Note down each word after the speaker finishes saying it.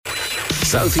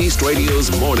Southeast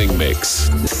Radio's morning mix.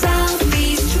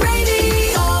 Southeast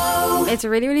Radio. It's a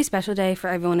really, really special day for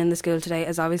everyone in the school today,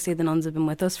 as obviously the nuns have been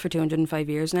with us for 205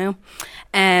 years now.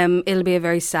 It'll be a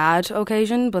very sad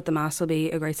occasion, but the Mass will be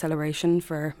a great celebration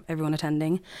for everyone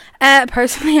attending.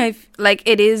 Personally,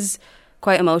 it is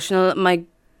quite emotional.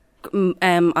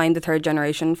 I'm the third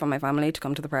generation from my family to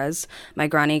come to the Pres. My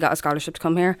granny got a scholarship to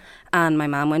come here, and my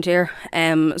mum went here.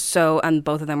 And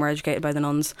both of them were educated by the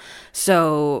nuns.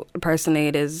 So personally,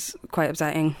 it is quite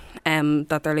upsetting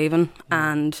that they're leaving.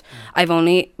 And I've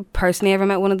only personally ever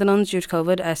met one of the nuns due to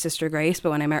COVID, Sister Grace.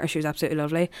 But when I met her, she was absolutely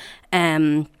lovely.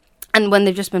 And when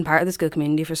they've just been part of the school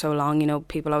community for so long, you know,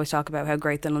 people always talk about how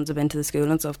great the nuns have been to the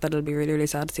school and stuff, that it'll be really, really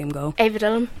sad to see them go. Ava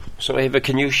Dillon. So Ava,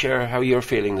 can you share how you're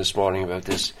feeling this morning about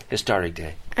this historic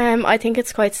day? I think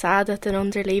it's quite sad that the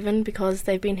nuns are leaving because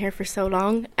they've been here for so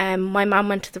long. My mum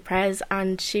went to the Pres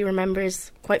and she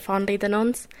remembers quite fondly the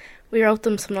nuns. We wrote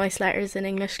them some nice letters in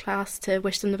English class to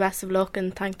wish them the best of luck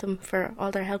and thank them for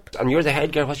all their help. And you're the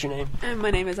head girl, what's your name?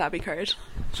 My name is Abby Curd.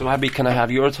 So Abby, can I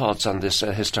have your thoughts on this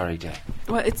historic day?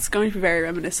 Well, it's going to be very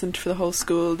reminiscent for the whole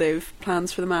school. They've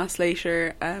plans for the Mass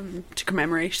later to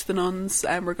commemorate the nuns.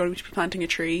 We're going to be planting a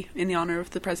tree in the honour of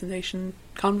the Presentation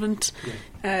Convent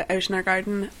out in our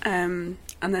garden. And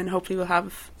then hopefully we'll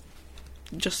have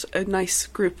just a nice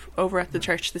group over at the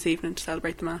church this evening to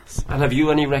celebrate the Mass. And have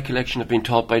you any recollection of being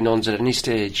taught by nuns at any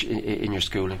stage in your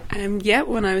schooling? Yeah,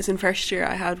 when I was in first year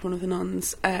I had one of the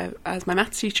nuns as my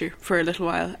maths teacher for a little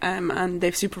while, and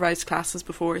they've supervised classes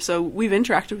before, so we've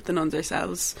interacted with the nuns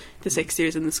ourselves the 6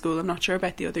 years in the school. I'm not sure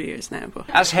about the other years now. But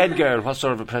as head girl, what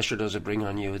sort of a pressure does it bring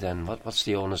on you then? What's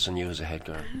the onus on you as a head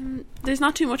girl? There's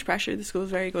not too much pressure. The school's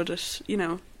very good at,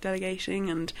 delegating,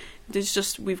 and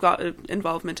we've got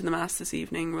involvement in the Mass this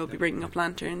evening. We'll be bringing up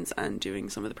lanterns and doing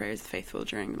some of the prayers of the faithful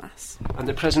during the Mass. And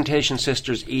the Presentation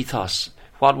Sisters ethos,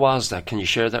 what was that? Can you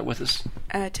share that with us?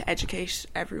 To educate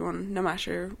everyone, no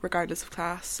matter, regardless of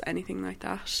class, anything like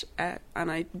that.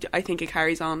 And I think it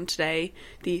carries on today,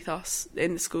 the ethos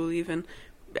in the school even.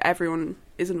 Everyone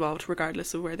is involved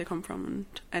regardless of where they come from and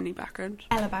any background.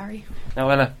 Ella Barry. Now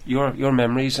Ella, your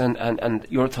memories and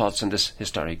your thoughts on this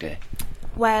historic day.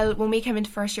 Well, when we came into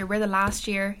first year, we're the last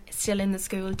year still in the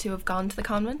school to have gone to the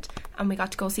convent, and we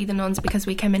got to go see the nuns because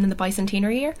we came in the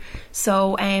bicentenary year.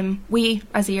 So we,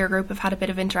 as a year group, have had a bit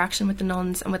of interaction with the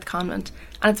nuns and with the convent,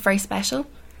 and it's very special.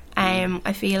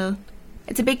 I feel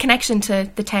it's a big connection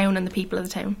to the town and the people of the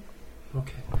town.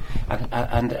 Okay.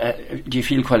 And do you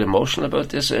feel quite emotional about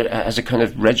this? Has it kind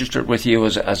of registered with you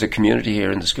as a community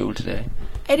here in the school today?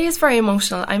 It is very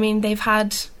emotional. I mean,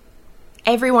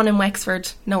 everyone in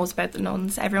Wexford knows about the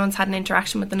nuns. Everyone's had an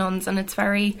interaction with the nuns, and it's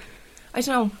very,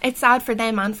 it's sad for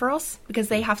them and for us because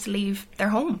they have to leave their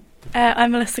home.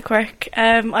 I'm Melissa Quirk.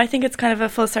 I think it's kind of a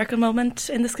full circle moment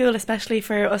in the school, especially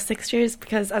for us 6 years,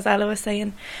 because as Ella was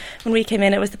saying, when we came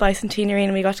in it was the bicentenary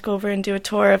and we got to go over and do a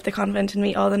tour of the convent and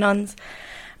meet all the nuns.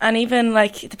 And even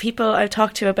the people I've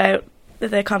talked to about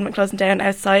the convent closing down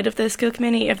outside of the school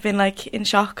community have been in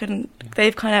shock, and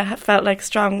they've kind of felt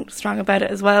strong about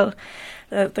it as well.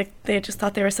 They just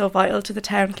thought they were so vital to the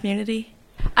town community.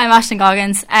 I'm Ashton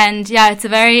Goggins, and it's a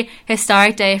very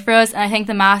historic day for us, and I think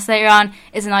the Mass later on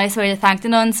is a nice way to thank the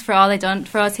nuns for all they've done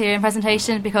for us here in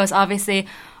Presentation, because obviously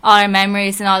all our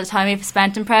memories and all the time we've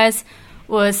spent in Pres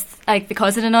was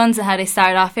because of the nuns and how they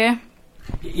started off here.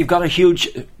 You've got a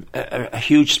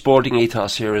huge sporting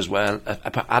ethos here as well,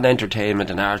 and entertainment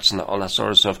and arts and all that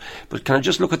sort of stuff. But can I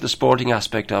just look at the sporting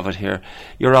aspect of it here?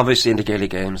 You're obviously into Gaelic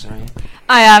games, are you?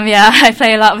 I am, yeah. I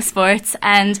play a lot of sports,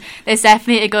 and there's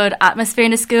definitely a good atmosphere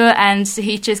in the school, and the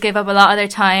teachers give up a lot of their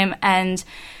time and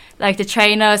to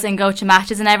train us and go to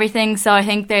matches and everything. So I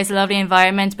think there's a lovely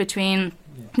environment between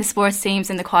the sports teams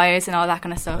and the choirs and all that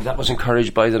kind of stuff. And that was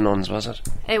encouraged by the nuns, was it?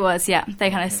 It was, yeah. They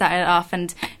kind of started it off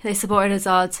and they supported us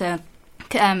all to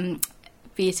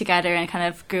be together and kind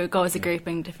of go as a group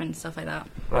and different stuff like that.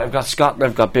 Right, I've got Scott and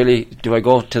I've got Billy. Do I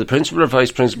go to the principal or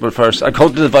vice principal first? I go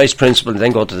to the vice principal and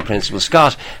then go to the principal.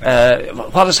 Scott,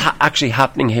 what is actually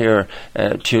happening here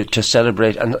to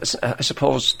celebrate and I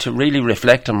suppose to really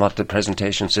reflect on what the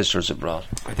Presentation Sisters have brought?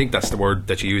 I think that's the word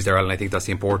that you used there, Alan. I think that's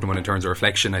the important one in terms of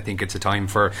reflection. I think it's a time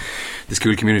for the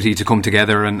school community to come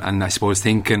together and I suppose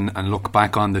think and look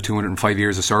back on the 205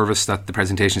 years of service that the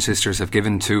Presentation Sisters have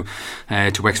given to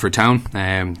Wexford Town.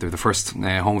 They're the first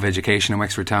home of education in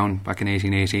Wexford Town back in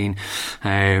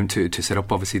 1818 to set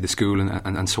up obviously the school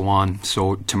and so on.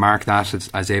 So to mark that,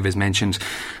 as Eva has mentioned,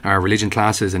 our religion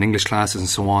classes and English classes and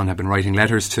so on have been writing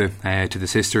letters to the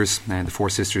sisters, the 4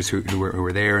 sisters who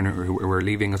were there and who were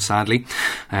leaving us sadly.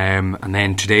 And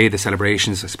then today the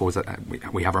celebrations, I suppose that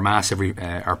we have our mass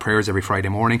our prayers every Friday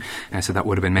morning, so that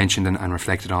would have been mentioned and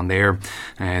reflected on there.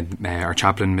 Our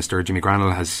chaplain, Mr. Jimmy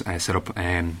Granell, has set up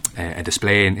a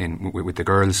display with the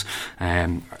girls.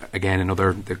 Again,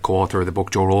 the co-author of the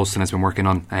book, Joe Rolston, has been working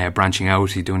on branching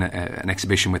out. He's doing an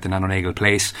exhibition with the Nanonagle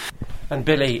Place. And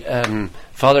Billy,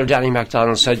 Father Danny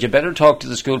MacDonald said you better talk to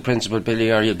the school principal,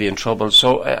 Billy, or you'll be in trouble.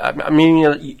 So I mean,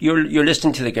 you're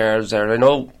listening to the girls there. I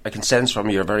know, I can sense from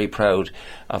you, you're very proud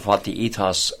of what the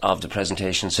ethos of the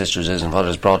Presentation Sisters is and what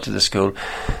is brought to the school.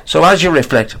 So as you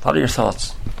reflect, what are your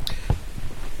thoughts?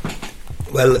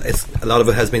 Well, a lot of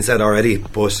it has been said already,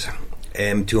 but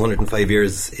 205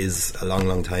 years is a long,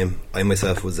 long time. I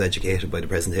myself was educated by the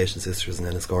Presentation Sisters in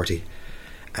Enniscorthy,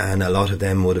 and a lot of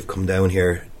them would have come down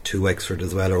here to Wexford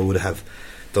as well, or would have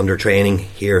done their training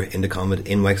here in the convent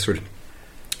in Wexford.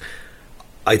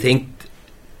 I think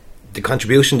the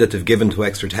contribution that they've given to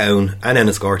Wexford Town and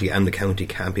Enniscorthy and the county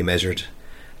can't be measured.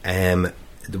 There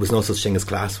was no such thing as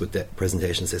class with the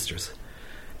Presentation Sisters.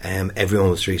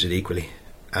 Everyone was treated equally,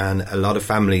 and a lot of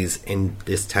families in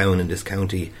this town, in this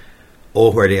county,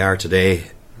 owe where they are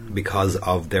today because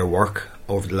of their work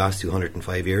over the last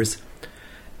 205 years.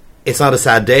 It's not a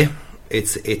sad day.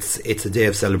 It's a day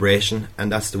of celebration,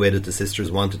 and that's the way that the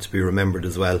sisters wanted to be remembered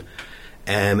as well.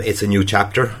 It's a new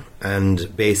chapter,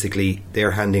 and basically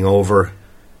they're handing over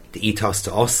the ethos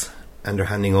to us, and they're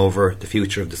handing over the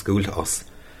future of the school to us.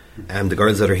 The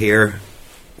girls that are here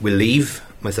will leave.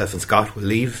 Myself and Scott will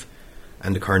leave,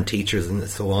 and the current teachers and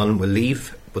so on will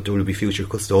leave, but there will be future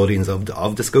custodians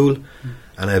of the school.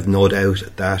 And I have no doubt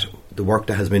that the work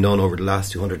that has been done over the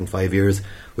last 205 years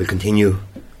will continue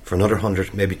for another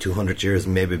 100, maybe 200 years,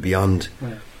 and maybe beyond.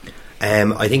 Right.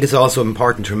 I think it's also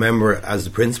important to remember, as the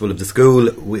principal of the school,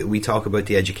 we talk about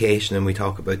the education and we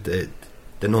talk about the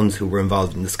nuns who were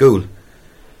involved in the school,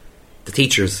 the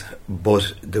teachers,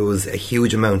 but there was a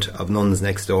huge amount of nuns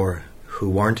next door who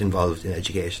weren't involved in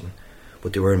education,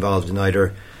 but they were involved in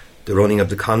either the running of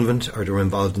the convent or they were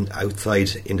involved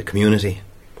outside in the community.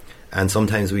 And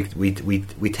sometimes we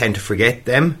tend to forget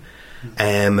them,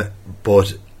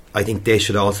 but I think they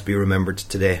should also be remembered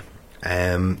today.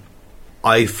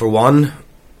 I, for one,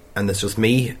 and it's just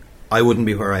me, I wouldn't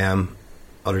be where I am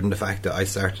other than the fact that I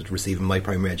started receiving my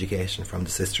primary education from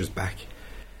the sisters back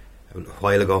a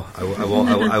while ago. I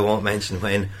won't mention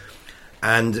when.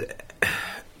 And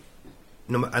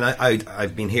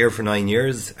I've been here for 9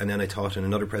 years, and then I taught in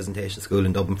another presentation school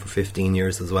in Dublin for 15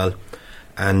 years as well.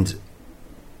 And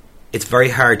it's very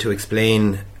hard to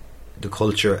explain the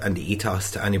culture and the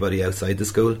ethos to anybody outside the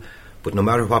school, but no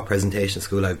matter what presentation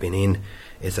school I've been in,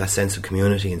 it's that sense of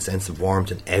community and sense of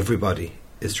warmth, and everybody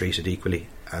is treated equally.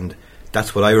 And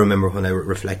that's what I remember when I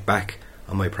reflect back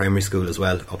on my primary school as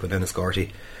well, up in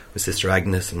Enniscorthy, with Sister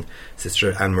Agnes and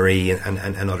Sister Anne-Marie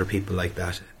and other people like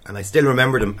that. And I still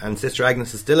remember them. And Sister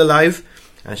Agnes is still alive,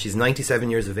 and she's 97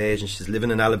 years of age, and she's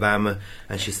living in Alabama,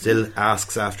 and she still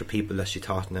asks after people that she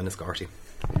taught in Enniscorthy.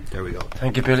 There we go.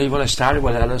 Thank you, Billy. Well, I started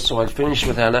with Ella, so I'll finish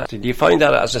with Ella. Do you find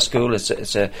that as a school it's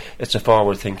a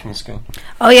forward-thinking school?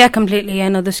 Oh yeah, completely. I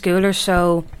know the school are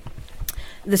so...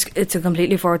 It's a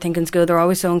completely forward-thinking school. They're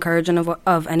always so encouraging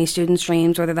of any student's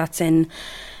dreams, whether that's in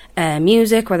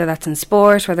music, whether that's in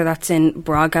sport, whether that's in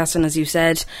broadcasting, as you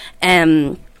said.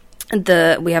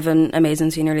 We have an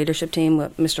amazing senior leadership team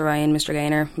with Mr. Ryan, Mr.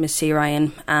 Gaynor, Miss C.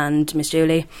 Ryan and Miss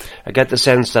Julie. I get the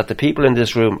sense that the people in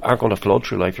this room aren't going to float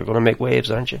through life. You're going to make waves,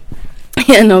 aren't you?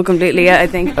 Yeah, no, completely, yeah, I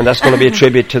think. And that's going to be a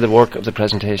tribute to the work of the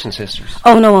Presentation Sisters.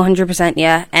 Oh no, 100%,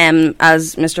 yeah.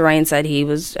 As Mr. Ryan said, he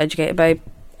was educated by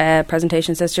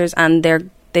Presentation Sisters, and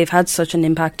they've had such an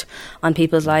impact on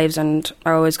people's lives and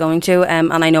are always going to.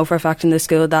 And I know for a fact in the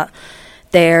school that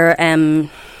they're...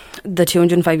 the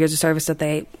 205 years of service that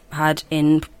they had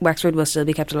in Wexford will still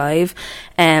be kept alive,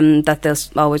 that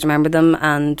they'll always remember them.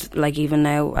 And like even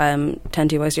now 10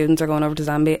 TY students are going over to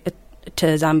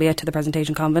Zambia to the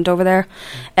Presentation Convent over there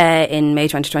in May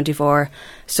 2024.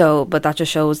 So but that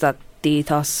just shows that the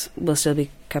ethos will still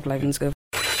be kept alive in the school.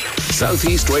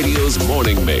 Southeast Radio's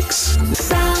morning mix.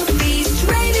 Southeast